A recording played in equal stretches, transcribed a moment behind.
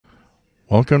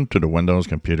Welcome to the Windows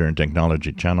Computer and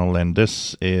Technology channel, and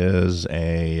this is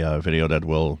a video that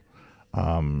will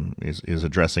is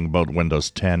addressing both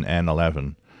Windows 10 and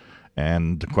 11.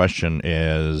 And the question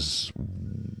is,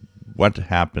 what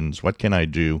happens? What can I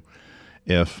do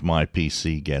if my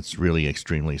PC gets really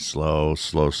extremely slow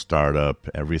startup?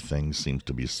 Everything seems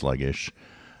to be sluggish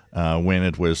when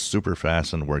it was super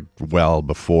fast and worked well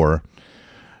before.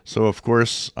 So of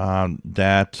course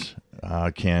that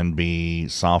can be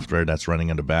software that's running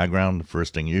in the background. The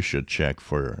first thing you should check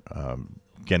for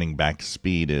getting back to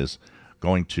speed is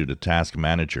going to the Task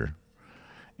Manager.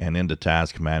 And in the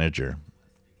Task Manager,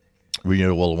 we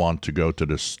will want to go to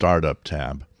the Startup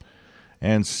tab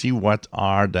and see what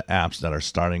are the apps that are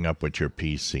starting up with your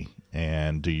PC.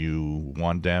 And do you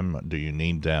want them? Do you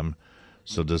need them?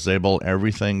 So disable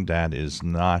everything that is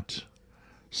not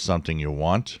something you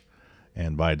want.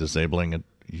 And by disabling it,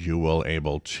 you will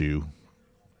able to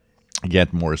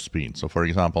get more speed. So for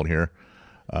example here,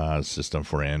 system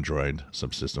for Android,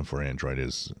 subsystem for Android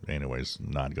is anyways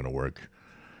not going to work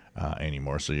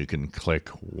anymore. So you can click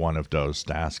one of those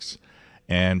tasks,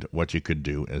 and what you could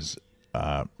do is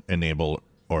enable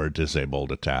or disable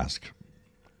the task.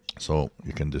 So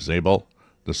you can disable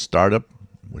the startup,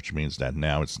 which means that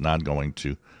now it's not going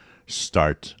to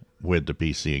start with the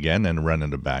PC again and run in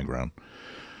the background.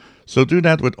 So do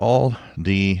that with all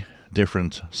the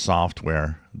different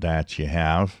software that you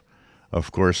have.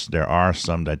 Of course, there are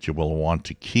some that you will want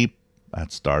to keep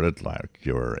that started, like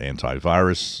your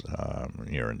antivirus.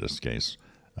 Here in this case,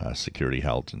 Security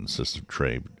Health and System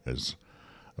Tray is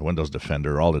Windows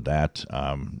Defender, all of that.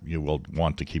 You will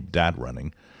want to keep that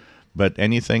running. But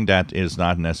anything that is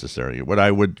not necessary, what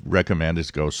I would recommend is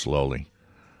go slowly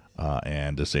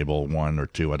and disable one or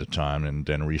two at a time and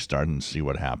then restart and see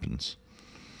what happens.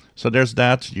 So there's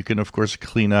that. You can, of course,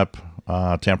 clean up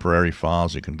temporary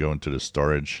files. You can go into the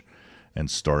storage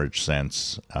and storage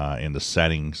sense in the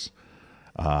settings.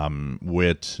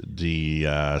 With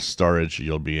the storage,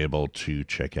 you'll be able to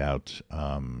check out,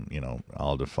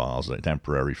 all the files, the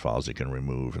temporary files you can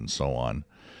remove and so on.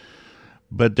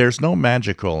 But there's no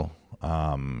magical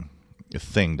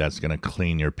thing that's going to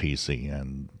clean your PC,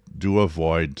 and do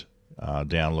avoid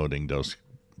downloading those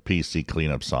PC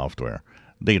cleanup software.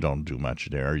 They don't do much.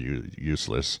 They're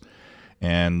useless.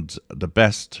 And the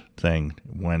best thing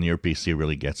when your PC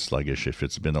really gets sluggish, if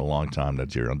it's been a long time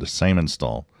that you're on the same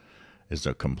install, is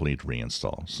a complete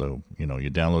reinstall. So, you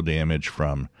download the image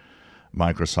from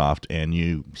Microsoft and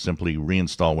you simply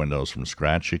reinstall Windows from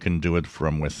scratch. You can do it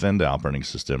from within the operating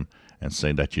system and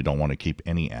say that you don't want to keep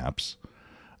any apps.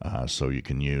 So you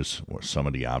can use some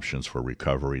of the options for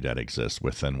recovery that exist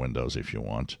within Windows if you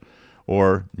want.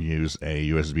 Or use a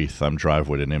USB thumb drive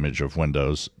with an image of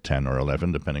Windows 10 or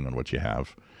 11, depending on what you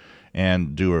have,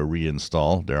 and do a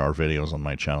reinstall. There are videos on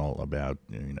my channel about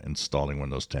installing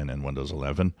Windows 10 and Windows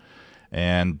 11,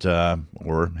 and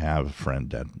or have a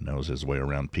friend that knows his way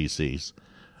around PCs.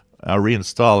 A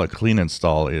reinstall, a clean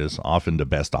install, is often the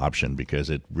best option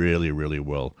because it really, really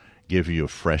will give you a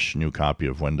fresh new copy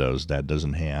of Windows that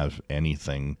doesn't have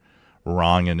anything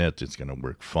wrong in it. It's going to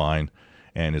work fine.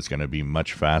 And it's going to be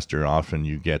much faster. Often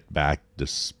you get back the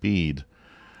speed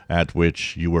at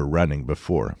which you were running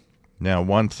before. Now,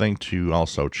 one thing to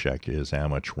also check is how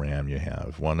much RAM you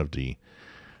have. One of the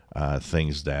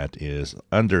things that is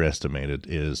underestimated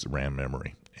is RAM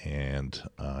memory. And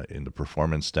in the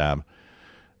Performance tab,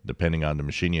 depending on the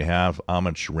machine you have, how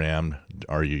much RAM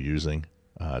are you using?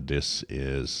 This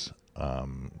is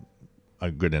a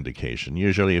good indication.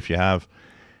 Usually if you have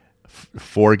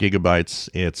 4 gigabytes,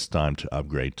 it's time to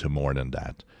upgrade to more than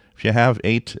that. If you have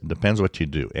 8, depends what you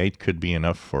do. 8 could be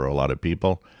enough for a lot of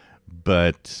people,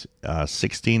 but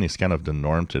 16 is kind of the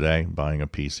norm today. Buying a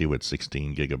PC with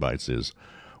 16 gigabytes is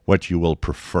what you will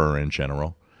prefer in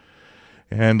general.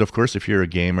 And of course, if you're a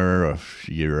gamer, or if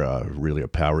you're really a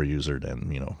power user,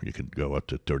 then you could go up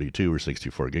to 32 or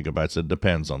 64 gigabytes. It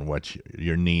depends on what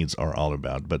your needs are all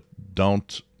about. But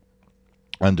don't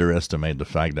underestimate the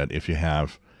fact that if you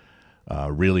have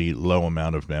really low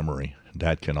amount of memory,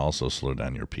 that can also slow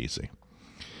down your PC.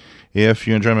 If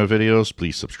you enjoy my videos,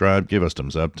 please subscribe, give us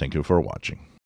thumbs up. Thank you for watching.